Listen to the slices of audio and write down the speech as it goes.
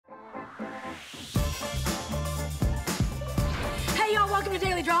Hey, y'all, welcome to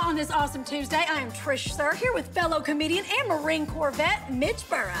Daily Draw on this awesome Tuesday. I am Trish Sir, here with fellow comedian and Marine Corps vet, Mitch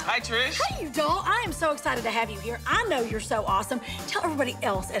Burrow. Hi, Trish. Hey, you doll. I am so excited to have you here. I know you're so awesome. Tell everybody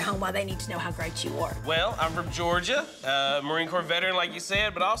else at home why they need to know how great you are. Well, I'm from Georgia, Marine Corps veteran, like you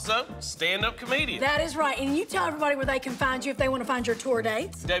said, but also stand-up comedian. That is right. And you tell everybody where they can find you if they want to find your tour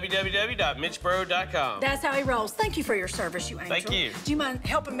dates. www.mitchburrow.com. That's how he rolls. Thank you for your service, you angel. Thank you. Do you mind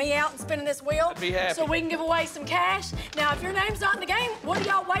helping me out and spinning this wheel? I'd be happy. So we can give away some cash. Now, if your name's not in the game, what are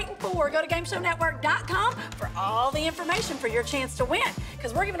y'all waiting for? Go to GameShowNetwork.com for all the information for your chance to win.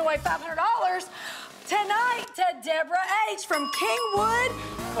 Because we're giving away $500 tonight to Debra H from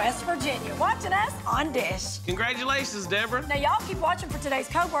Kingwood, West Virginia, watching us on Dish. Congratulations, Debra. Now, y'all keep watching for today's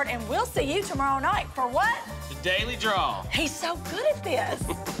code word, and we'll see you tomorrow night for what? The Daily Draw. He's so good at this.